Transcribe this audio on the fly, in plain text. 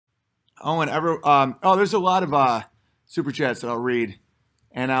Owen, oh, there's a lot of super chats that I'll read,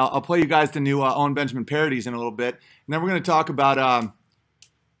 and I'll play you guys the new Owen Benjamin parodies in a little bit, and then we're going to talk about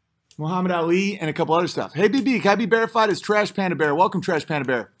Muhammad Ali and a couple other stuff. Hey, BB, can I be verified as Trash Panda Bear? Welcome, Trash Panda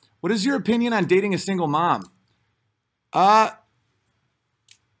Bear. What is your opinion on dating a single mom?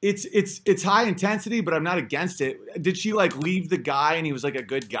 It's high intensity, but I'm not against it. Did she like leave the guy and he was like a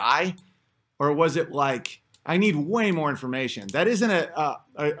good guy, or was it like I need way more information? That isn't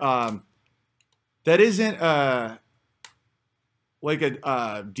like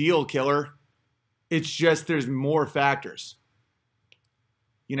a deal killer. It's just there's more factors.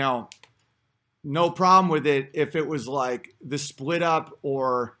 You know, no problem with it if it was like the split up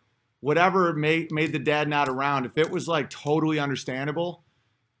or whatever made the dad not around. If it was like totally understandable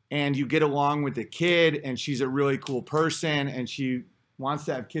and you get along with the kid and she's a really cool person and she wants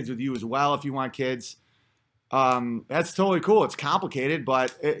to have kids with you as well if you want kids, that's totally cool. It's complicated,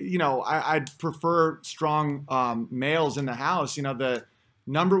 but you know, I'd prefer strong males in the house. You know, the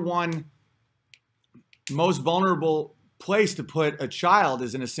number one most vulnerable place to put a child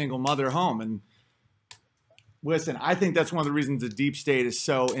is in a single mother home. And listen, I think that's one of the reasons the deep state is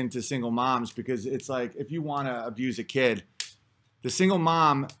so into single moms, because it's like, if you want to abuse a kid, the single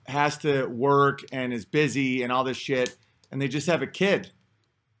mom has to work and is busy and all this shit, and they just have a kid.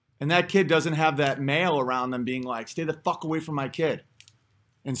 And that kid doesn't have that male around them being like, stay the fuck away from my kid.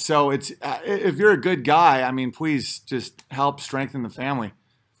 And so it's, if you're a good guy, I mean, please just help strengthen the family.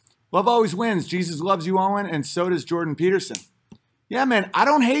 Love always wins. Jesus loves you, Owen, and so does Jordan Peterson. Yeah, man, I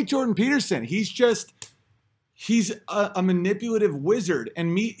don't hate Jordan Peterson. He's a manipulative wizard,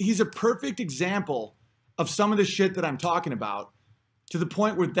 and he's a perfect example of some of the shit that I'm talking about, to the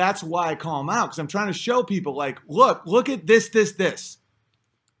point where that's why I call him out, because I'm trying to show people, like, look at this.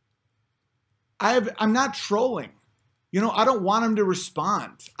 I'm not trolling. You know, I don't want him to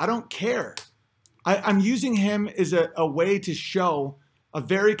respond. I don't care. I'm using him as a way to show a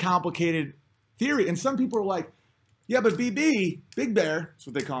very complicated theory. And some people are like, yeah, but BB, Big Bear, that's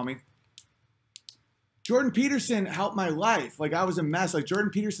what they call me, Jordan Peterson helped my life. Like, I was a mess. Like, Jordan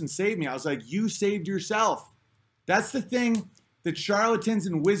Peterson saved me. I was like, you saved yourself. That's the thing that charlatans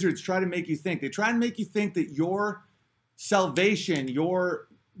and wizards try to make you think. They try and make you think that your salvation, your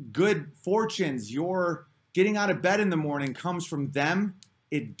good fortunes, your getting out of bed in the morning comes from them.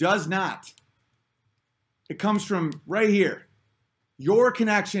 It does not. It comes from right here. Your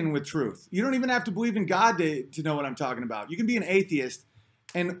connection with truth. You don't even have to believe in God to know what I'm talking about. You can be an atheist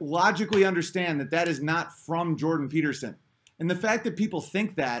and logically understand that that is not from Jordan Peterson. And the fact that people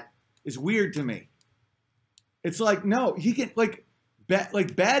think that is weird to me. It's like, no, he can, like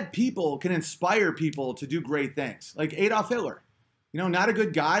bad people can inspire people to do great things. Like Adolf Hitler. You know, not a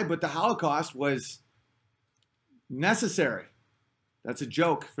good guy, but the Holocaust was necessary. That's a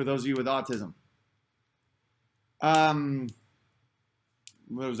joke for those of you with autism.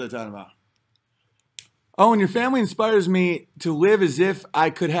 What was I talking about? Oh, and your family inspires me to live as if I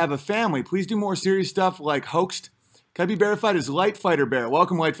could have a family. Please do more serious stuff like hoaxed. Can I be verified as Light Fighter Bear?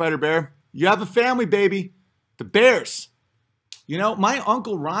 Welcome, Light Fighter Bear. You have a family, baby. The Bears. You know, my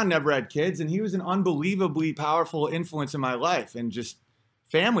Uncle Ron never had kids, and he was an unbelievably powerful influence in my life. And just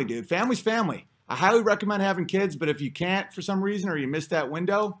family, dude. Family's family. I highly recommend having kids, but if you can't for some reason or you missed that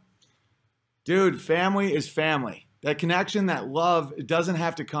window, dude, family is family. That connection, that love, it doesn't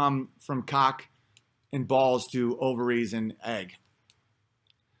have to come from cock and balls to ovaries and egg.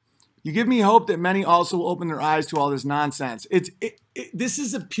 You give me hope that many also will open their eyes to all this nonsense. This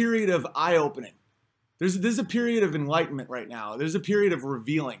is a period of eye-opening. This is a period of enlightenment right now. There's a period of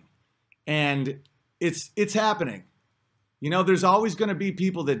revealing, and it's happening. You know, there's always going to be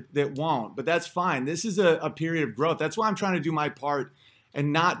people that won't, but that's fine. This is a period of growth. That's why I'm trying to do my part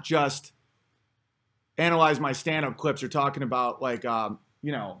and not just analyze my stand-up clips or talking about, like,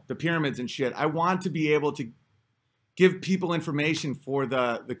 you know, the pyramids and shit. I want to be able to give people information for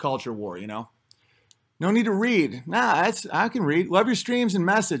the culture war, you know? No need to read. Nah, I can read. Love your streams and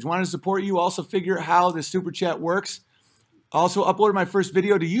message. Want to support you. Also figure out how the super chat works. Also uploaded my first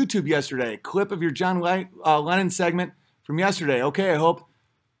video to YouTube yesterday. Clip of your John Lennon segment from yesterday. Okay, I hope.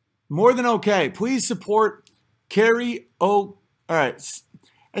 More than okay. Please support Carrie O. All right.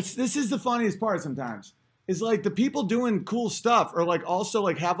 This is the funniest part sometimes. Is like the people doing cool stuff are like also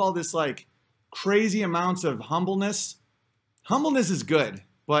like have all this like crazy amounts of humbleness. Humbleness is good,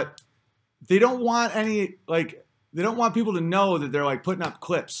 but they don't want any, like, they don't want people to know that they're like putting up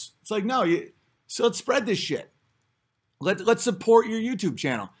clips. It's like, no, so let's spread this shit. Let's support your YouTube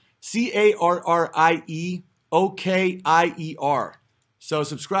channel. CarrieOkier. So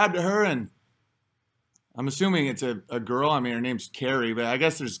subscribe to her and I'm assuming it's a girl. I mean, her name's Carrie, but I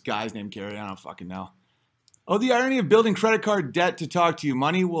guess there's guys named Carrie. I don't fucking know. Oh, the irony of building credit card debt to talk to you.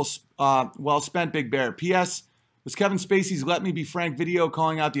 Money will well spent, Big Bear. P.S. Was Kevin Spacey's Let Me Be Frank video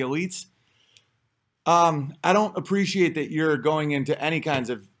calling out the elites? I don't appreciate that you're going into any kinds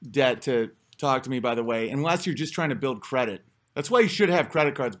of debt to talk to me, by the way, unless you're just trying to build credit. That's why you should have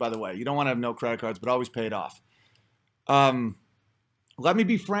credit cards, by the way. You don't want to have no credit cards, but always pay it off. Let Me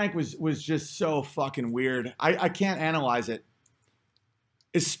Be Frank was just so fucking weird. I can't analyze it.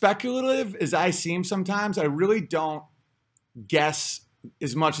 As speculative as I seem sometimes, I really don't guess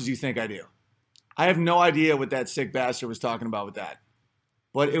as much as you think I do. I have no idea what that sick bastard was talking about with that.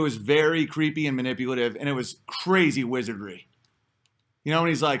 But it was very creepy and manipulative, and it was crazy wizardry. You know, when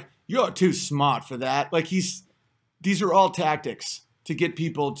he's like, you're too smart for that. Like these are all tactics to get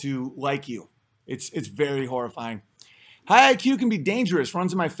people to like you. It's very horrifying. High IQ can be dangerous.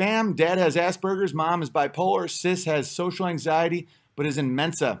 Runs in my fam. Dad has Asperger's. Mom is bipolar. Sis has social anxiety, but is in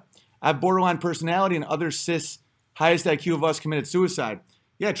Mensa. I have borderline personality, and other cis highest IQ of us committed suicide.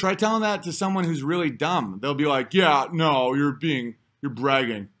 Yeah, try telling that to someone who's really dumb. They'll be like, yeah, no, you're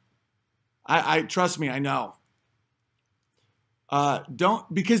bragging. I trust me, I know.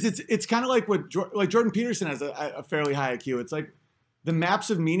 Because it's kind of like like Jordan Peterson has a fairly high IQ. It's like the maps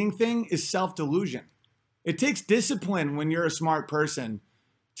of meaning thing is self-delusion. It takes discipline when you're a smart person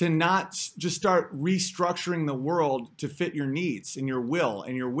to not just start restructuring the world to fit your needs and your will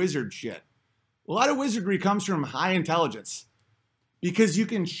and your wizard shit. A lot of wizardry comes from high intelligence because you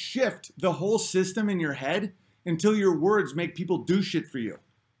can shift the whole system in your head until your words make people do shit for you.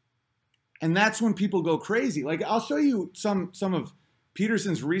 And that's when people go crazy. Like, I'll show you some of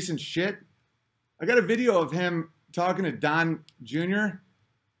Peterson's recent shit. I got a video of him talking to Don Jr.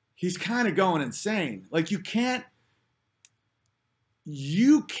 He's kind of going insane. Like, you can't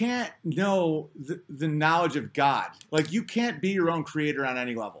know the knowledge of God. Like, you can't be your own creator on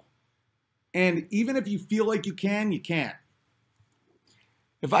any level. And even if you feel like you can, you can't.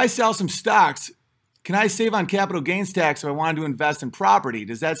 If I sell some stocks, can I save on capital gains tax if I wanted to invest in property?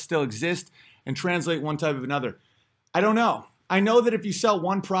 Does that still exist and translate one type of another? I don't know. I know that if you sell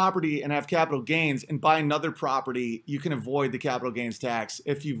one property and have capital gains and buy another property, you can avoid the capital gains tax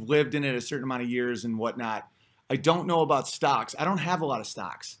if you've lived in it a certain amount of years and whatnot. I don't know about stocks. I don't have a lot of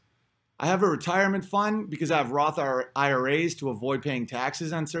stocks. I have a retirement fund because I have Roth IRAs to avoid paying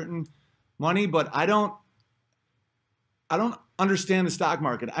taxes on certain money, but I don't understand the stock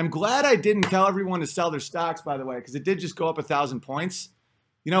market. I'm glad I didn't tell everyone to sell their stocks, by the way, because it did just go up 1,000 points.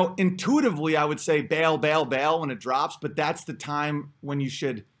 You know, intuitively, I would say bail, bail, bail when it drops, but that's the time when you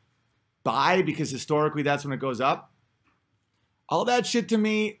should buy because historically that's when it goes up. All that shit to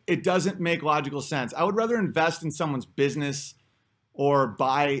me, it doesn't make logical sense. I would rather invest in someone's business or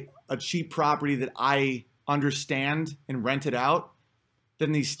buy a cheap property that I understand and rent it out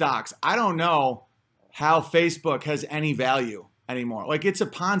than these stocks. I don't know how Facebook has any value anymore. Like, it's a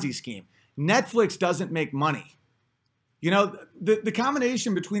Ponzi scheme. Netflix doesn't make money. You know, the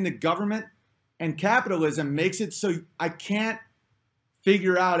combination between the government and capitalism makes it so I can't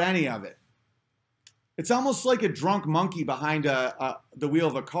figure out any of it. It's almost like a drunk monkey behind the wheel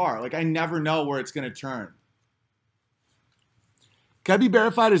of a car. Like, I never know where it's going to turn. Can I be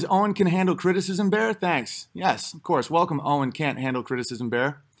verified as Owen can handle criticism, Bear? Thanks. Yes, of course. Welcome, Owen can't handle criticism,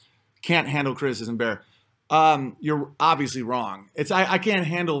 Bear. Can't handle criticism, Bear. You're obviously wrong. I can't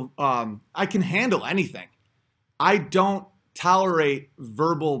handle, I can handle anything. I don't tolerate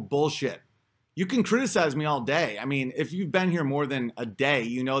verbal bullshit. You can criticize me all day. I mean, if you've been here more than a day,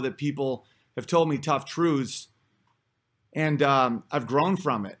 you know that people have told me tough truths and I've grown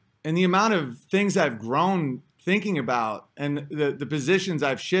from it. And the amount of things I've grown thinking about and the positions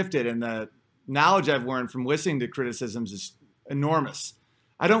I've shifted and the knowledge I've learned from listening to criticisms is enormous.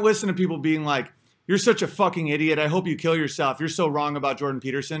 I don't listen to people being like, you're such a fucking idiot. I hope you kill yourself. You're so wrong about Jordan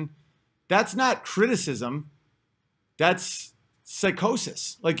Peterson. That's not criticism. That's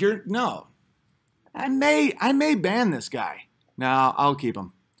psychosis. Like, no. I may ban this guy. No, I'll keep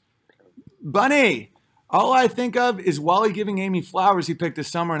him. Bunny, all I think of is Wally giving Amy flowers he picked this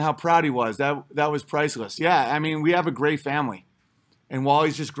summer and how proud he was. That was priceless. Yeah, I mean, we have a great family. And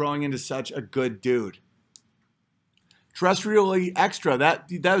Wally's just growing into such a good dude. Terrestrially extra. That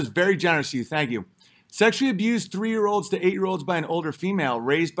was very generous of you. Thank you. Sexually abused 3-year-olds to 8-year-olds by an older female.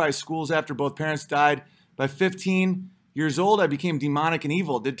 Raised by schools after both parents died. By 15 years old, I became demonic and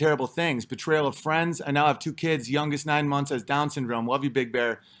evil. Did terrible things. Betrayal of friends. I now have 2 kids. Youngest 9 months has Down syndrome. Love you, Big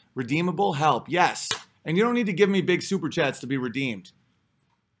Bear. Redeemable? Help. Yes. And you don't need to give me big super chats to be redeemed.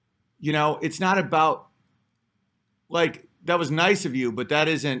 You know, it's not about, like, that was nice of you, but that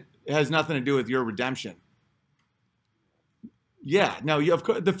isn't it has nothing to do with your redemption. Yeah, no, you, of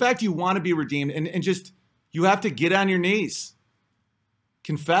course, the fact you want to be redeemed and just, you have to get on your knees,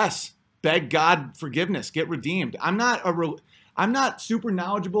 confess, beg God forgiveness, get redeemed. I'm not super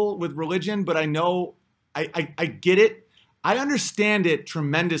knowledgeable with religion, but I know, I get it. I understand it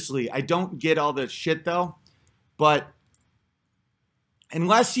tremendously. I don't get all the shit though, but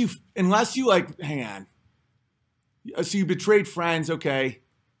unless you like, hang on. So you betrayed friends, okay.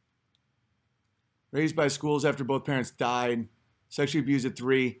 Raised by schools after both parents died. Sexually abused at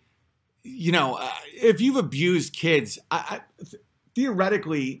 3. You know, if you've abused kids,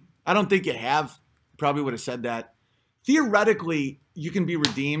 theoretically, I don't think you have. Probably would have said that. Theoretically, you can be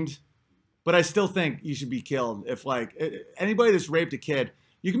redeemed, but I still think you should be killed. If like anybody that's raped a kid,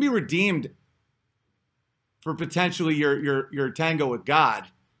 you can be redeemed for potentially your tango with God,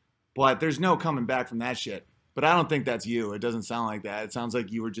 but there's no coming back from that shit. But I don't think that's you. It doesn't sound like that. It sounds like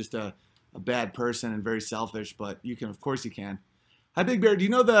you were just a bad person and very selfish, but you can, of course you can. Hi, Big Bear. Do you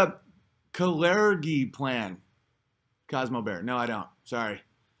know the Kalergi plan? Cosmo Bear. No, I don't. Sorry.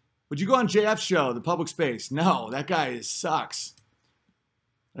 Would you go on JF's show, The Public Space? No, that guy sucks.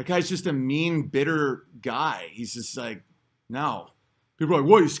 That guy's just a mean, bitter guy. He's just like, no. People are like,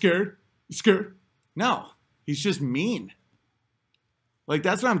 what, you scared? You scared? No, he's just mean. Like,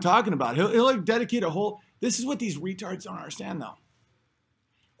 that's what I'm talking about. He'll like dedicate a whole, this is what these retards don't understand though.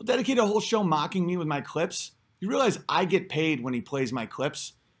 He'll dedicate a whole show mocking me with my clips. You realize I get paid when he plays my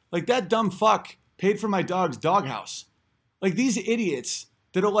clips? Like that dumb fuck paid for my dog's doghouse. Like these idiots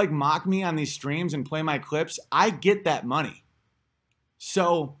that'll like mock me on these streams and play my clips, I get that money.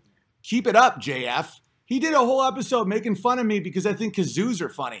 So keep it up, JF. He did a whole episode making fun of me because I think kazoos are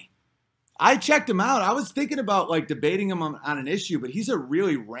funny. I checked him out. I was thinking about like debating him on an issue, but he's a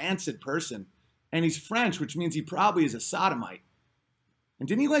really rancid person. And he's French, which means he probably is a sodomite. And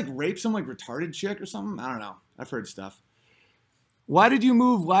didn't he like rape some like retarded chick or something? I don't know. I've heard stuff. Why did you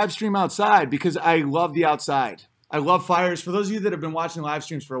move live stream outside? Because I love the outside. I love fires. For those of you that have been watching live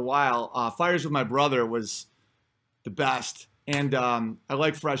streams for a while, fires with my brother was the best. And I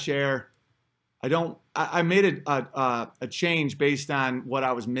like fresh air. I made a change based on what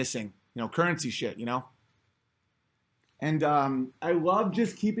I was missing. You know, currency shit, you know? And I love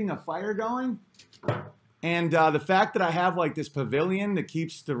just keeping a fire going. And the fact that I have like this pavilion that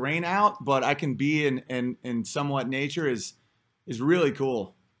keeps the rain out, but I can be in somewhat nature is really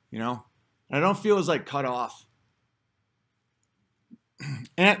cool, you know? And I don't feel as like cut off.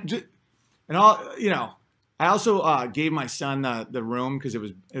 And all, you know, I also gave my son the room because it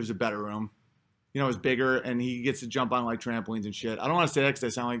was a better room. You know, it was bigger and he gets to jump on like trampolines and shit. I don't want to say that because I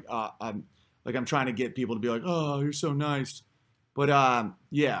sound like I'm trying to get people to be like, oh, you're so nice. But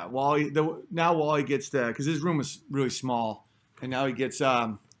yeah, now Wally gets because his room was really small, and now he gets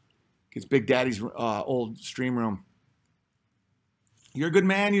Big Daddy's old stream room. You're a good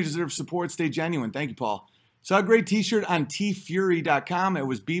man. You deserve support. Stay genuine. Thank you, Paul. Saw a great T-shirt on tfury.com. It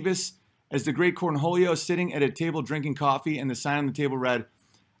was Beavis as the great Cornholio sitting at a table drinking coffee, and the sign on the table read,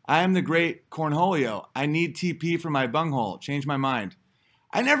 "I am the great Cornholio. I need TP for my bunghole. Change my mind."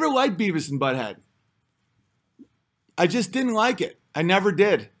 I never liked Beavis and Butthead. I just didn't like it. I never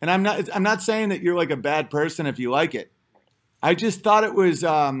did. And I'm not saying that you're like a bad person if you like it. I just thought it was,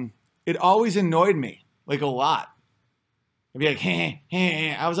 it always annoyed me, like a lot. I'd be like,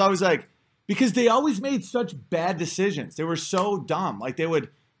 hey. I was always like, because they always made such bad decisions. They were so dumb. Like they would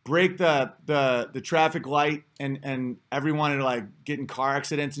break the traffic light and everyone would like get in car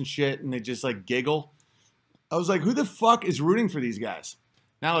accidents and shit and they just like giggle. I was like, who the fuck is rooting for these guys?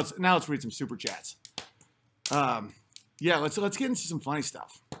 Now let's read some super chats. Yeah, let's get into some funny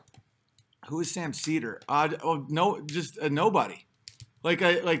stuff. Who is Sam Cedar? Just a nobody.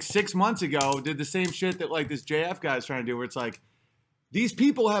 Like 6 months ago, did the same shit that like this JF guy is trying to do, where it's like, these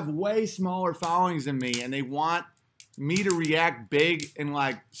people have way smaller followings than me, and they want me to react big and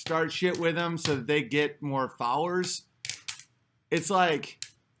like start shit with them so that they get more followers. It's like,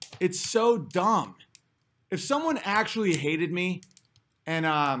 it's so dumb. If someone actually hated me and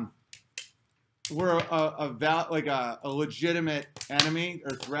were a legitimate enemy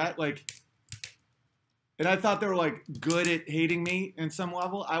or threat, like, and I thought they were like good at hating me in some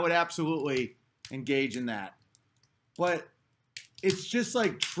level, I would absolutely engage in that. But it's just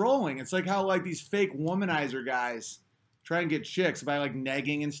like trolling. It's like how like these fake womanizer guys try and get chicks by like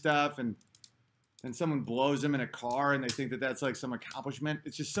negging and stuff, and someone blows them in a car and they think that that's like some accomplishment.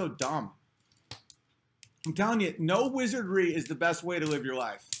 It's just so dumb. I'm telling you, no wizardry is the best way to live your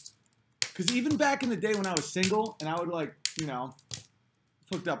life. Because even back in the day when I was single and I would like, you know,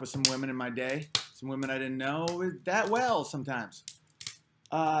 hooked up with some women in my day, some women I didn't know that well sometimes.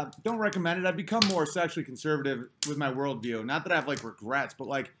 Don't recommend it. I've become more sexually conservative with my worldview. Not that I have like regrets, but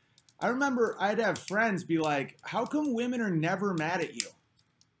like I remember I'd have friends be like, "How come women are never mad at you?"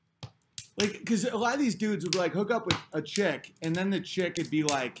 Like, because a lot of these dudes would like hook up with a chick, and then the chick would be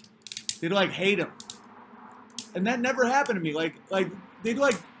like, they'd like hate him, and that never happened to me. Like they'd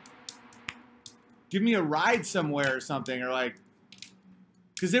like give me a ride somewhere or something, or like,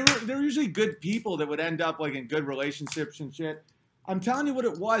 because they were usually good people that would end up like in good relationships and shit. I'm telling you what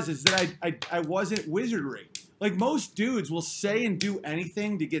it was is that I wasn't wizardry. Like most dudes will say and do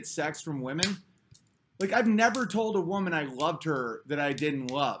anything to get sex from women. Like I've never told a woman I loved her that I didn't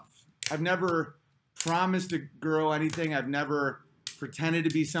love. I've never promised a girl anything. I've never pretended to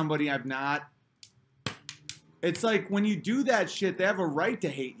be somebody I'm not. It's like when you do that shit, they have a right to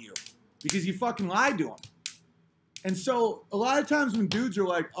hate you because you fucking lied to them. And so a lot of times when dudes are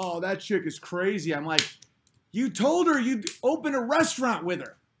like, "Oh, that chick is crazy," I'm like, you told her you'd open a restaurant with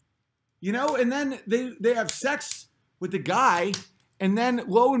her, you know? And then they have sex with the guy, and then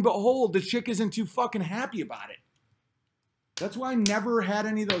lo and behold, the chick isn't too fucking happy about it. That's why I never had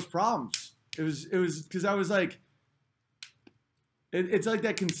any of those problems. It was because I was like, it's like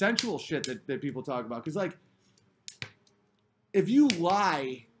that consensual shit that people talk about. Because like, if you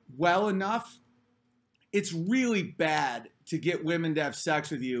lie well enough, it's really bad to get women to have sex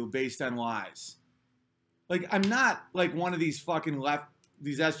with you based on lies. Like, I'm not like one of these fucking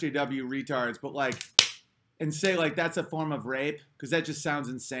these SJW retards, but like, and say like that's a form of rape, because that just sounds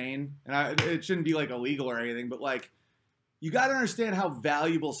insane. And it shouldn't be like illegal or anything, but like, you got to understand how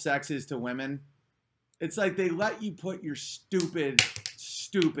valuable sex is to women. It's like they let you put your stupid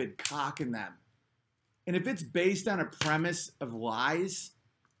cock in them. And if it's based on a premise of lies,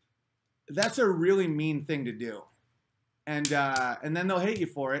 that's a really mean thing to do. And then they'll hate you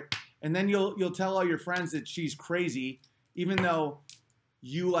for it. And then you'll tell all your friends that she's crazy, even though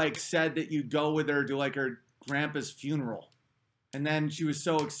you like said that you'd go with her to like her grandpa's funeral. And then she was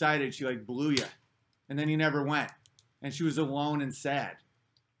so excited she like blew you. And then you never went. And she was alone and sad.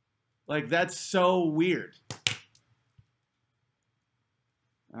 Like, that's so weird.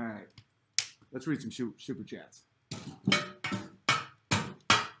 All right. Let's read some super chats.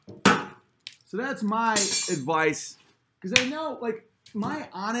 So that's my advice. Because I know, like, my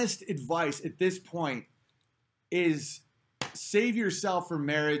honest advice at this point is save yourself for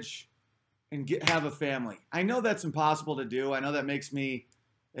marriage and have a family. I know that's impossible to do. I know that makes me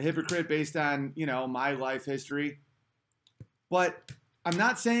a hypocrite based on, you know, my life history. But I'm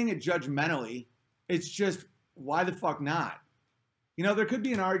not saying it judgmentally. It's just, why the fuck not? You know, there could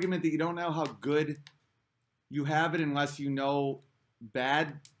be an argument that you don't know how good you have it unless you know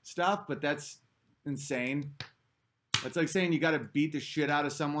bad stuff, but that's insane. It's like saying you got to beat the shit out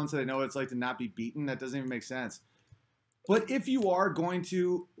of someone so they know what it's like to not be beaten. That doesn't even make sense. But if you are going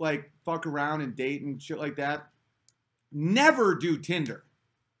to like fuck around and date and shit like that, never do Tinder.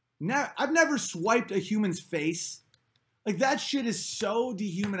 I've never swiped a human's face. Like, that shit is so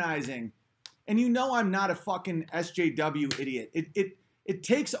dehumanizing. And you know I'm not a fucking SJW idiot. It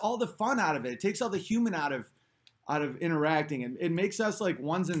takes all the fun out of it. It takes all the human out of interacting. And it makes us like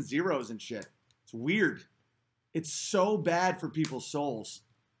ones and zeros and shit. It's weird. It's so bad for people's souls.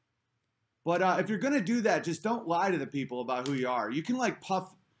 But if you're going to do that, just don't lie to the people about who you are. You can like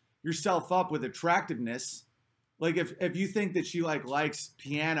puff yourself up with attractiveness. Like if you think that she like likes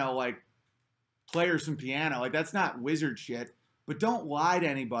piano, like play her some piano. Like, that's not wizard shit. But don't lie to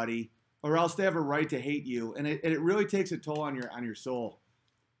anybody, or else they have a right to hate you. And it really takes a toll on your soul.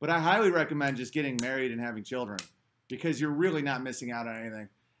 But I highly recommend just getting married and having children, because you're really not missing out on anything.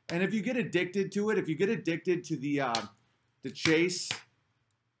 And if you get addicted to it, if you get addicted to the chase,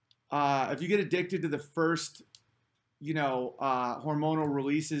 if you get addicted to the first, you know, hormonal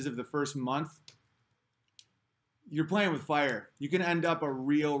releases of the first month, you're playing with fire. You can end up a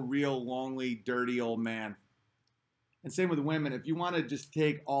real lonely, dirty old man. And same with women. If you want to just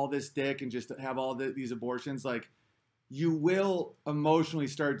take all this dick and just have all these abortions, like, you will emotionally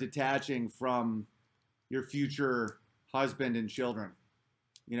start detaching from your future husband and children.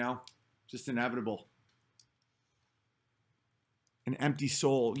 You know, just inevitable. An empty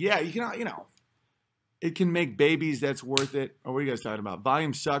soul. Yeah, you can, you know, it can make babies. That's worth it. Oh, what are you guys talking about?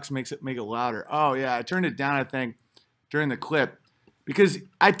 Volume sucks. Make it louder. Oh yeah, I turned it down, I think, during the clip, because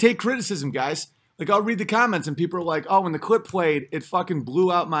I take criticism, guys. Like, I'll read the comments and people are like, "Oh, when the clip played, it fucking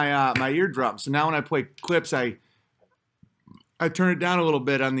blew out my my eardrum." So now when I play clips, I turn it down a little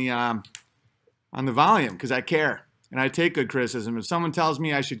bit on the volume, because I care. And I take good criticism. If someone tells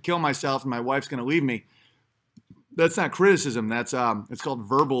me I should kill myself and my wife's going to leave me, that's not criticism. That's it's called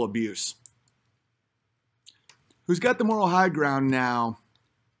verbal abuse. Who's got the moral high ground now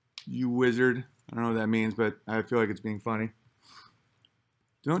You wizard. I don't know what that means, but I feel like it's being funny.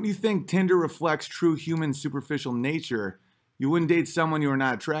 Don't you think Tinder reflects true human superficial nature? You wouldn't date someone you were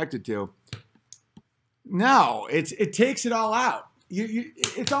not attracted to. No, it takes it all out.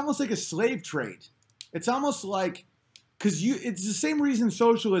 It's almost like a slave trade. It's almost like, because it's the same reason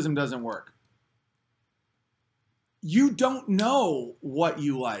socialism doesn't work. You don't know what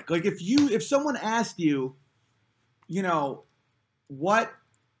you like. Like if someone asked you, you know, what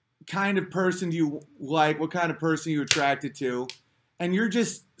kind of person do you like, what kind of person you're attracted to, and you're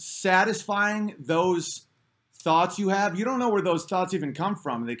just satisfying those thoughts you have, you don't know where those thoughts even come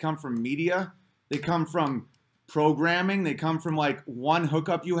from. They come from media. They come from programming. They come from like one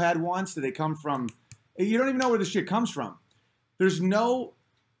hookup you had once. They come from, you don't even know where this shit comes from. There's no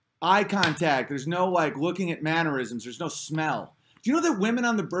eye contact. There's no like looking at mannerisms. There's no smell. Do you know that women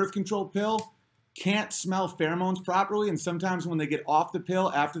on the birth control pill can't smell pheromones properly? And sometimes when they get off the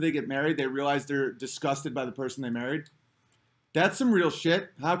pill after they get married, they realize they're disgusted by the person they married. That's some real shit.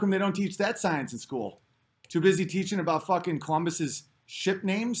 How come they don't teach that science in school? Too busy teaching about fucking Columbus's ship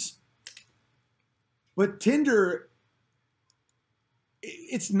names? But Tinder,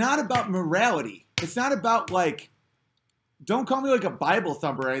 it's not about morality. It's not about like, don't call me like a Bible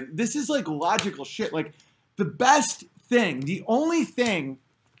thumper. This is like logical shit. Like the best thing, the only thing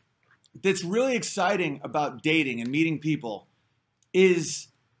that's really exciting about dating and meeting people is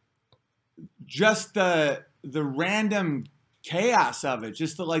just the random chaos of it.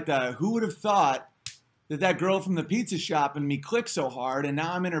 Just who would have thought that girl from the pizza shop and me clicked so hard and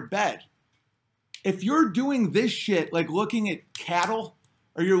now I'm in her bed. If you're doing this shit, like looking at cattle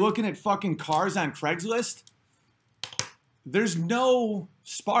or you're looking at fucking cars on Craigslist, there's no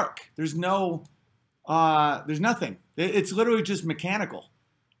spark. There's no, there's nothing. It's literally just mechanical.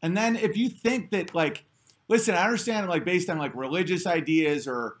 And then if you think that like, listen, I understand like based on like religious ideas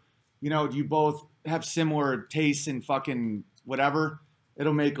or, you know, you both have similar tastes in fucking whatever,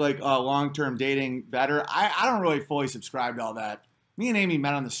 it'll make like long-term dating better. I don't really fully subscribe to all that. Me and Amy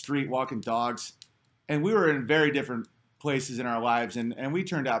met on the street walking dogs, and we were in very different places in our lives, and we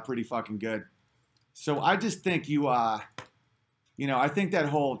turned out pretty fucking good. So I just think you know, I think that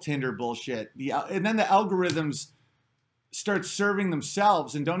whole Tinder bullshit, and then the algorithms start serving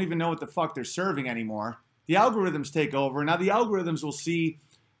themselves and don't even know what the fuck they're serving anymore. The algorithms take over. Now the algorithms will see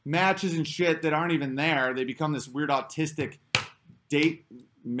matches and shit that aren't even there. They become this weird autistic date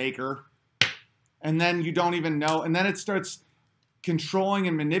maker. And then you don't even know. And then it starts controlling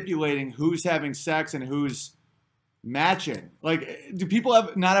and manipulating who's having sex and who's matching. Like, do people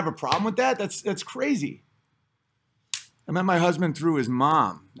not have a problem with that? That's crazy. I met my husband through his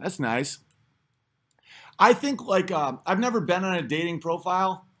mom. That's nice. I think like, I've never been on a dating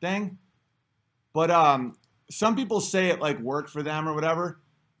profile thing, but some people say it like worked for them or whatever.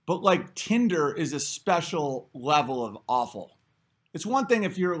 But like Tinder is a special level of awful. It's one thing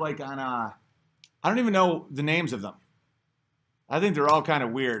if you're like on I don't even know the names of them. I think they're all kind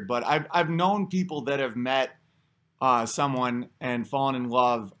of weird, but I've known people that have met someone and fallen in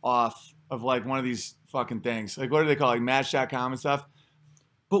love off of like one of these fucking things. Like what do they call it? Like Match.com and stuff.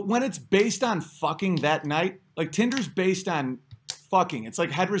 But when it's based on fucking that night, like Tinder's based on fucking. It's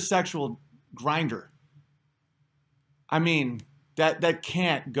like heterosexual Grindr. I mean, that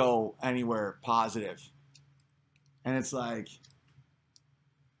can't go anywhere positive. And it's like,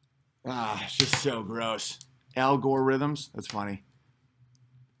 it's just so gross. Algorithms. That's funny.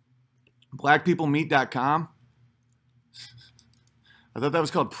 Blackpeoplemeet.com. I thought that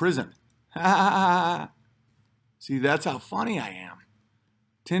was called prison. See, that's how funny I am.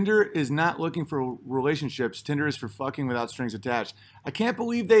 Tinder is not looking for relationships. Tinder is for fucking without strings attached. I can't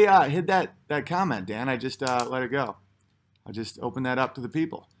believe they hid that comment, Dan. I just let it go. I just opened that up to the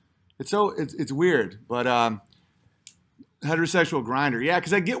people. It's weird, but heterosexual Grindr. Yeah,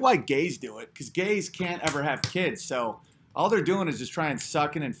 because I get why gays do it, because gays can't ever have kids. So all they're doing is just trying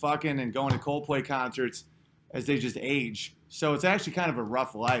sucking and fucking and going to Coldplay concerts as they just age. So it's actually kind of a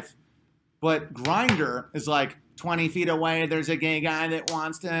rough life. But Grindr is like 20 feet away. There's a gay guy that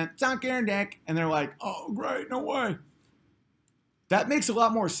wants to suck your dick. And they're like, oh, great, no way. That makes a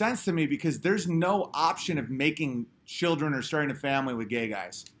lot more sense to me because there's no option of making children or starting a family with gay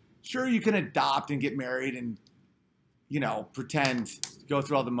guys. Sure, you can adopt and get married and, you know, pretend, go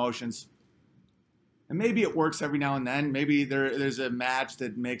through all the motions. And maybe it works every now and then. Maybe there's a match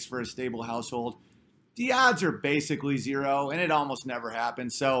that makes for a stable household. The odds are basically zero, and it almost never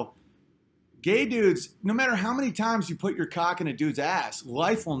happens. So gay dudes, no matter how many times you put your cock in a dude's ass,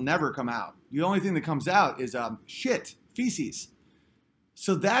 life will never come out. The only thing that comes out is shit, feces.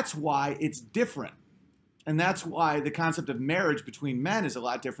 So that's why it's different. And that's why the concept of marriage between men is a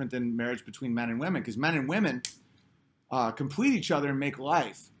lot different than marriage between men and women, because men and women complete each other and make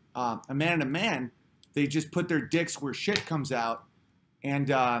life. A man and a man, they just put their dicks where shit comes out,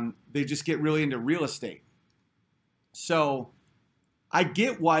 and they just get really into real estate. So I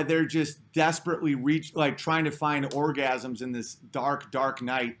get why they're just desperately trying to find orgasms in this dark, dark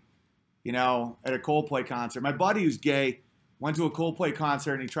night, you know, at a Coldplay concert. My buddy who's gay went to a Coldplay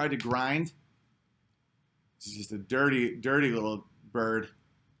concert and he tried to grind. He's just a dirty, dirty little bird.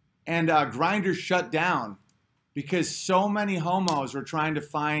 And Grindr shut down because so many homos were trying to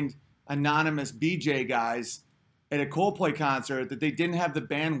find anonymous BJ guys at a Coldplay concert that they didn't have the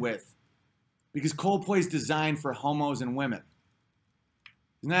bandwidth, because Coldplay's designed for homos and women.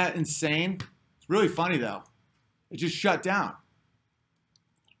 Isn't that insane? It's really funny, though. It just shut down.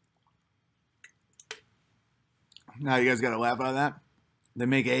 Now you guys got to laugh out of that? They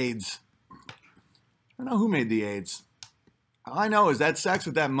make AIDS. I don't know who made the AIDS. All I know is that sex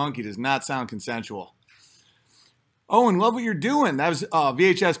with that monkey does not sound consensual. Owen, love what you're doing. That was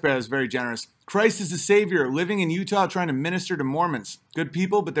VHS Bear. That was very generous. Christ is the Savior, living in Utah trying to minister to Mormons. Good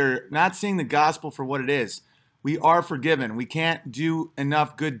people, but they're not seeing the gospel for what it is. We are forgiven. We can't do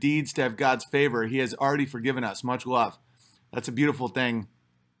enough good deeds to have God's favor. He has already forgiven us. Much love. That's a beautiful thing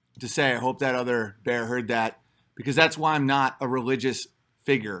to say. I hope that other bear heard that, because that's why I'm not a religious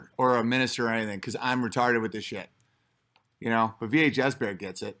figure or a minister or anything, because I'm retarded with this shit. You know, but VHS Bear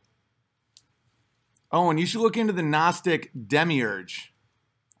gets it. Owen, you should look into the Gnostic demiurge.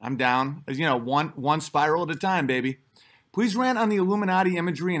 I'm down. You know, one spiral at a time, baby. Please rant on the Illuminati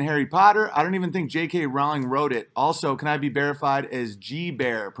imagery in Harry Potter. I don't even think J.K. Rowling wrote it. Also, can I be verified as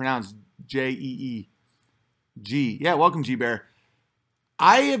G-Bear, pronounced J-E-E? G. Yeah, welcome, G-Bear.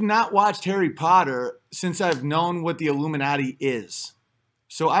 I have not watched Harry Potter since I've known what the Illuminati is.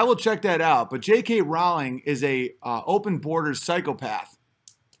 So I will check that out. But J.K. Rowling is a open borders psychopath.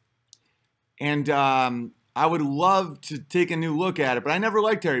 And I would love to take a new look at it, but I never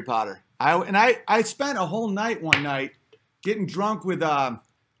liked Harry Potter. I spent a whole night one night getting drunk with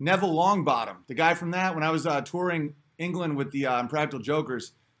Neville Longbottom, the guy from that. When I was touring England with the Impractical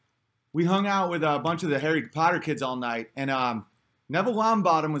Jokers, we hung out with a bunch of the Harry Potter kids all night. And Neville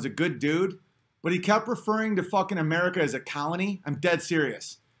Longbottom was a good dude, but he kept referring to fucking America as a colony. I'm dead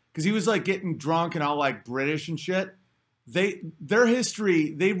serious. Because he was like getting drunk and all like British and shit. Their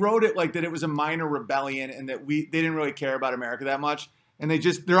history, they wrote it like that it was a minor rebellion and that they didn't really care about America that much. And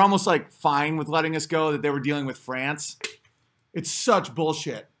they're almost like fine with letting us go, that they were dealing with France. It's such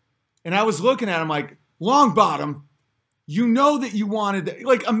bullshit. And I was looking at him like, Longbottom, you know that you wanted,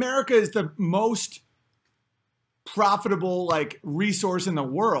 like, America is the most profitable, like, resource in the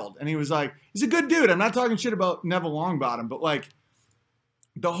world. And he was like, he's a good dude. I'm not talking shit about Neville Longbottom, but like,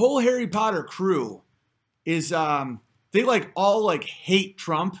 the whole Harry Potter crew is, they like all like hate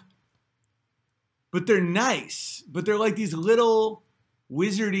Trump, but they're nice. But they're like these little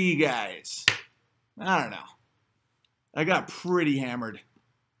wizardy guys. I don't know. I got pretty hammered.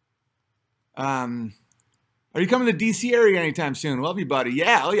 Are you coming to the DC area anytime soon? Love you, buddy.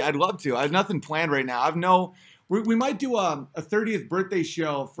 Yeah, I'd love to. I have nothing planned right now. We might do a 30th birthday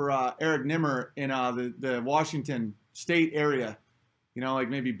show for Eric Nimmer in the Washington State area. You know, like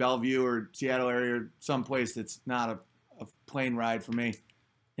maybe Bellevue or Seattle area or someplace that's not a plane ride for me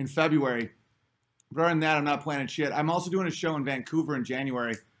in February. But other than that, I'm not planning shit. I'm also doing a show in Vancouver in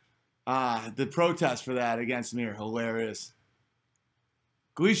January. The protests for that against me are hilarious.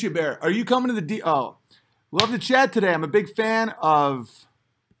 Galicia Bear, are you coming to the Oh, love the chat today. I'm a big fan of...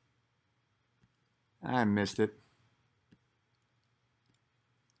 I missed it.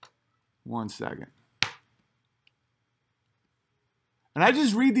 1 second. And I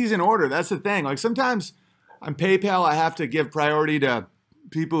just read these in order. That's the thing. Like sometimes on PayPal, I have to give priority to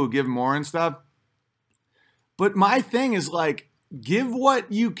people who give more and stuff. But my thing is like, give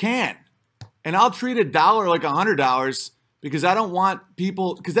what you can. And I'll treat $1 like $100 because I don't want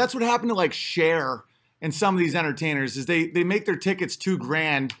people, because that's what happened to like Cher and some of these entertainers is they make their tickets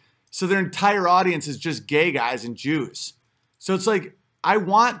 $2,000. So their entire audience is just gay guys and Jews. So it's like, I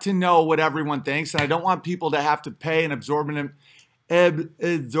want to know what everyone thinks. And I don't want people to have to pay an exorbitant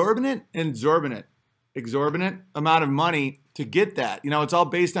amount of money to get that. You know, it's all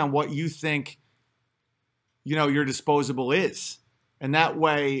based on what you think, you know, your disposable is. And that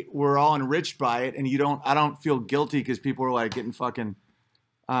way we're all enriched by it. And I don't feel guilty because people are like getting fucking,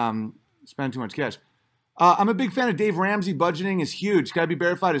 spending too much cash. I'm a big fan of Dave Ramsey. Budgeting is huge. Gotta be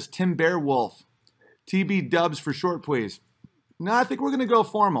verified as Tim Bearwolf. TB dubs for short, please. No, I think we're going to go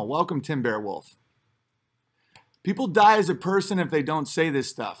formal. Welcome, Tim Bearwolf. People die as a person if they don't say this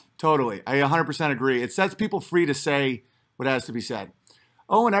stuff. Totally. I 100% agree. It sets people free to say what has to be said.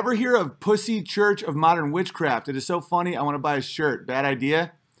 Oh, and ever hear of Pussy Church of Modern Witchcraft? It is so funny. I want to buy a shirt. Bad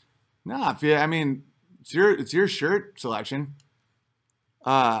idea? Nah, I mean, it's your shirt selection.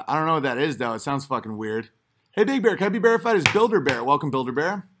 I don't know what that is, though. It sounds fucking weird. Hey, Big Bear. Can I be verified as Builder Bear? Welcome, Builder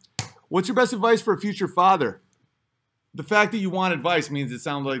Bear. What's your best advice for a future father? The fact that you want advice means it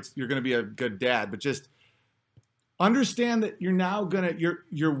sounds like you're going to be a good dad, but just understand that you're now going to,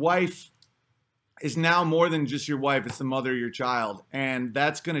 your wife is now more than just your wife. It's the mother of your child. And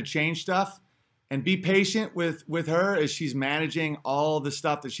that's going to change stuff. And be patient with her as she's managing all the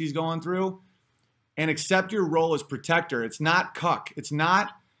stuff that she's going through. And accept your role as protector. It's not cuck. It's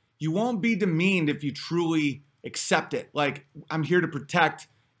not, you won't be demeaned if you truly accept it. Like, I'm here to protect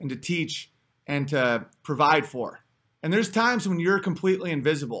and to teach and to provide for. And there's times when you're completely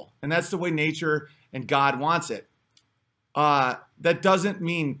invisible. And that's the way nature and God wants it. That doesn't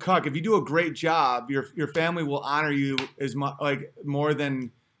mean cuck. If you do a great job, your family will honor you as much, like, more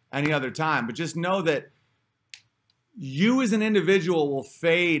than any other time. But just know that you as an individual will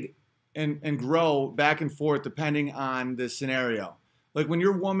fade and grow back and forth depending on the scenario. Like when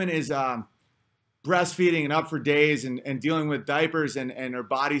your woman is breastfeeding and up for days and dealing with diapers and her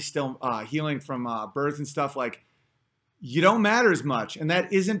body's still healing from birth and stuff, like, you don't matter as much. And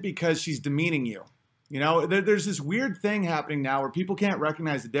that isn't because she's demeaning you. You know, there's this weird thing happening now where people can't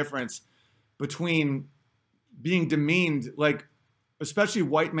recognize the difference between being demeaned, like, especially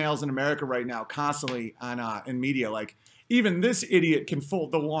white males in America right now, constantly on in media. Like, even this idiot can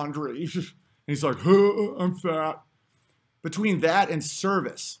fold the laundry. And he's like, huh, I'm fat. Between that and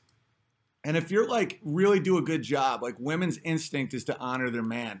service. And if you're like, really do a good job, like, women's instinct is to honor their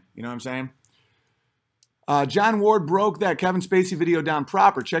man. You know what I'm saying? John Ward broke that Kevin Spacey video down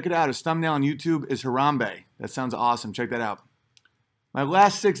proper. Check it out. His thumbnail on YouTube is Harambe. That sounds awesome. Check that out. My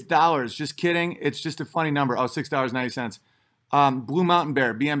last $6. Just kidding. It's just a funny number. Oh, $6.90. Blue Mountain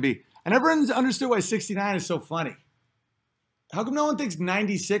Bear, BMB. I never understood why 69 is so funny. How come no one thinks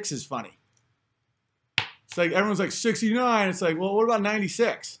 96 is funny? It's like everyone's like 69. It's like, well, what about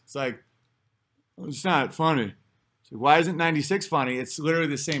 96? It's like, well, it's not funny. It's like, why isn't 96 funny? It's literally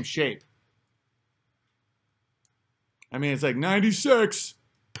the same shape. I mean, it's like 96.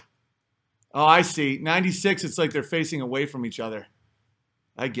 Oh, I see. 96, it's like they're facing away from each other.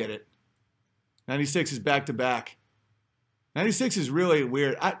 I get it. 96 is back to back. 96 is really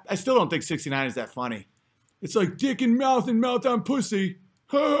weird. I still don't think 69 is that funny. It's like dick in mouth and mouth on pussy.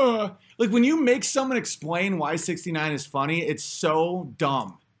 Like when you make someone explain why 69 is funny, it's so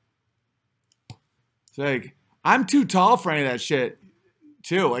dumb. It's like, I'm too tall for any of that shit,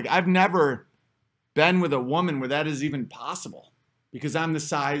 too. Like, I've never been with a woman where that is even possible because I'm the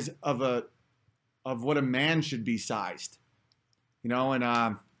size of what a man should be sized, you know. And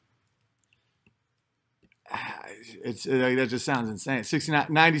that just sounds insane. 69,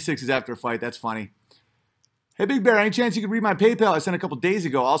 96 is after a fight. That's funny. Hey, Big Bear, any chance you could read my PayPal I sent a couple days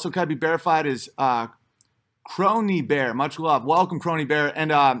ago? Also, can I be verified as Crony Bear? Much love. Welcome, Crony Bear.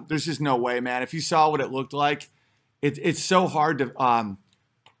 And there's just no way, man. If you saw what it looked like, it's so hard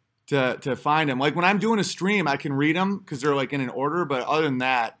to find them. Like when I'm doing a stream, I can read them because they're like in an order. But other than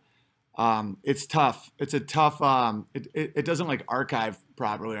that, it's tough. It's a tough. It doesn't like archive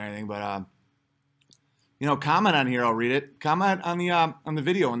properly or anything. But you know, comment on here. I'll read it. Comment on the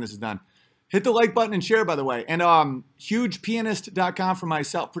video when this is done. Hit the like button and share, by the way. And hugepianist.com for my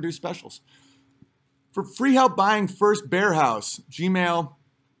self-produced specials. For free help buying first bear house, Gmail.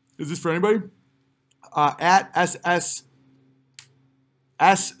 Is this for anybody? At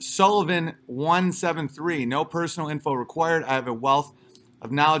Sullivan173. No personal info required. I have a wealth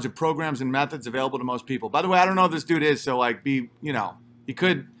of knowledge of programs and methods available to most people. By the way, I don't know who this dude is, so like you know, he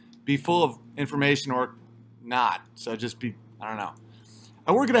could be full of information or not. So just I don't know.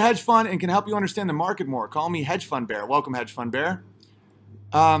 I work at a hedge fund and can help you understand the market more. Call me Hedge Fund Bear. Welcome, Hedge Fund Bear.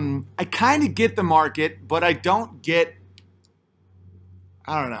 I kind of get the market, but I don't get,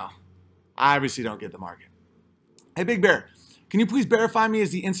 I don't know. I obviously don't get the market. Hey, Big Bear, can you please verify me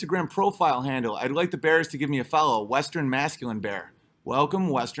as the Instagram profile handle? I'd like the bears to give me a follow. Western Masculine Bear. Welcome,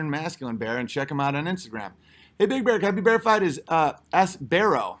 Western Masculine Bear, and check him out on Instagram. Hey, Big Bear, can I be verified as S.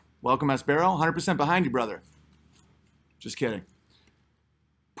 Barrow? Welcome, S. Barrow. 100% behind you, brother. Just kidding.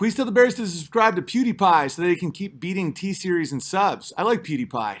 Please tell the bears to subscribe to PewDiePie so they can keep beating T-Series and subs. I like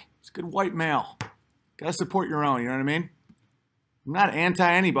PewDiePie. He's a good white male. Gotta support your own, you know what I mean? I'm not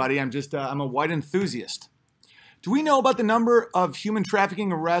anti-anybody. I'm just, I'm a white enthusiast. Do we know about the number of human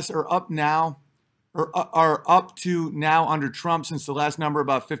trafficking arrests are up to now under Trump since the last number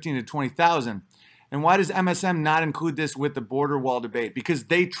about 15 to 20,000? And why does MSM not include this with the border wall debate? Because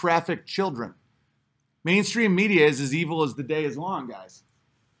they traffic children. Mainstream media is as evil as the day is long, guys.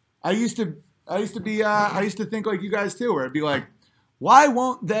 I used to think like you guys too, where it'd be like, why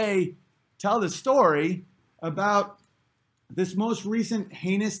won't they tell the story about this most recent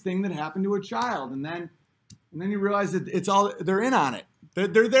heinous thing that happened to a child? And then you realize that they're in on it.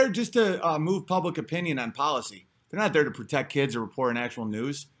 They're there just to move public opinion on policy. They're not there to protect kids or report an actual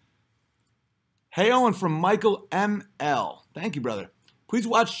news. Hey, Owen from Michael M.L. Thank you, brother. Please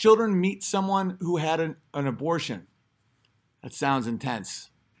watch children meet someone who had an abortion. That sounds intense.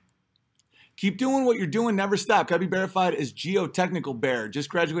 Keep doing what you're doing. Never stop. Gotta be verified as Geotechnical Bear. Just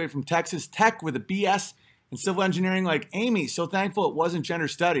graduated from Texas Tech with a BS in civil engineering like Amy. So thankful it wasn't gender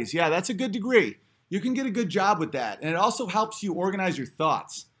studies. Yeah, that's a good degree. You can get a good job with that. And it also helps you organize your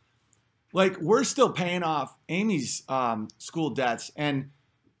thoughts. Like, we're still paying off Amy's school debts. And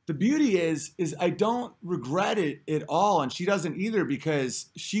the beauty is I don't regret it at all. And she doesn't either, because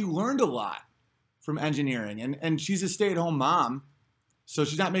she learned a lot from engineering. And she's a stay-at-home mom, so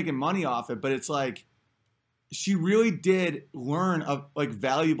she's not making money off it. But it's like, she really did learn like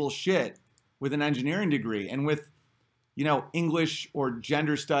valuable shit with an engineering degree. And with, you know, English or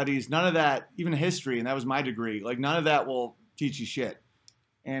gender studies, none of that, even history, and that was my degree, like none of that will teach you shit.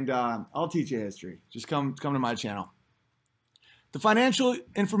 And I'll teach you history. Just come to my channel. The financial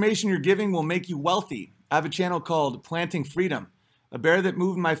information you're giving will make you wealthy. I have a channel called Planting Freedom. A bear that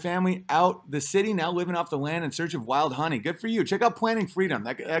moved my family out the city, now living off the land in search of wild honey. Good for you. Check out Planting Freedom.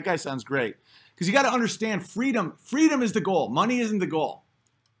 That guy sounds great. Because you got to understand, freedom is the goal. Money isn't the goal.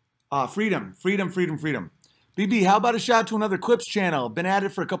 Freedom. BB, how about a shout to another Clips channel? Been at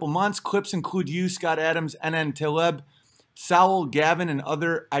it for a couple months. Clips include you, Scott Adams, NN Taleb, Sowell, Gavin, and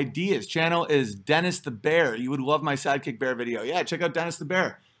other ideas. Channel is Dennis the Bear. You would love my Sidekick Bear video. Yeah, check out Dennis the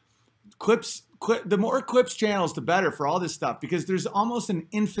Bear. The more Clips channels, the better for all this stuff, because there's almost an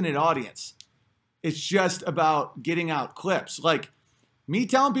infinite audience. It's just about getting out clips. Like, me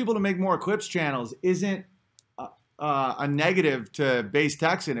telling people to make more Clips channels isn't a negative to base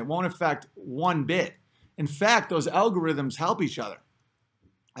Texan. It won't affect one bit. In fact, those algorithms help each other.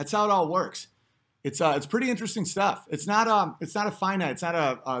 That's how it all works. It's pretty interesting stuff. It's not a finite. It's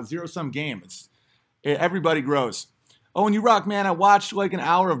not a zero-sum game. Everybody grows. Oh, and you rock, man. I watched like an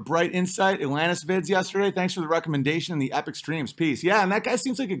hour of Bright Insight Atlantis vids yesterday. Thanks for the recommendation and the epic streams. Peace. Yeah, and that guy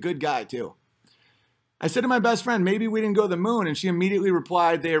seems like a good guy too. I said to my best friend, maybe we didn't go to the moon, and she immediately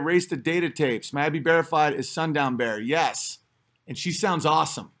replied, they erased the data tapes. May I be verified as Sundown Bear? Yes. And she sounds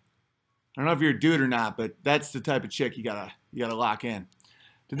awesome. I don't know if you're a dude or not, but that's the type of chick you gotta lock in.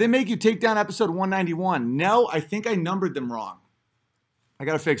 Did they make you take down episode 191? No, I think I numbered them wrong. I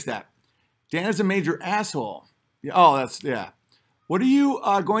gotta fix that. Dan is a major asshole. Yeah. What are you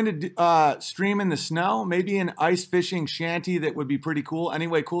going to stream in the snow? Maybe an ice fishing shanty that would be pretty cool.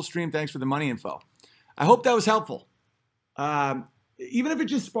 Anyway, cool stream. Thanks for the money info. I hope that was helpful. Even if it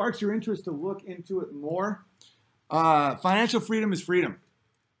just sparks your interest to look into it more, financial freedom is freedom.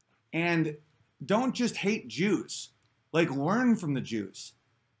 And don't just hate Jews. Like, learn from the Jews.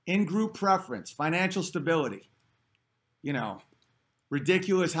 In-group preference, financial stability, you know,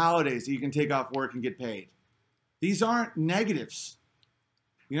 ridiculous holidays that you can take off work and get paid. These aren't negatives.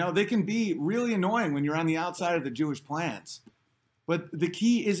 You know, they can be really annoying when you're on the outside of the Jewish plans. But the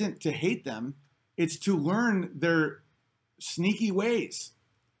key isn't to hate them. It's to learn their sneaky ways.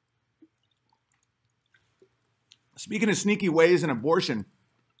 Speaking of sneaky ways and abortion,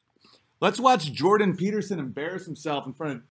 let's watch Jordan Peterson embarrass himself in front of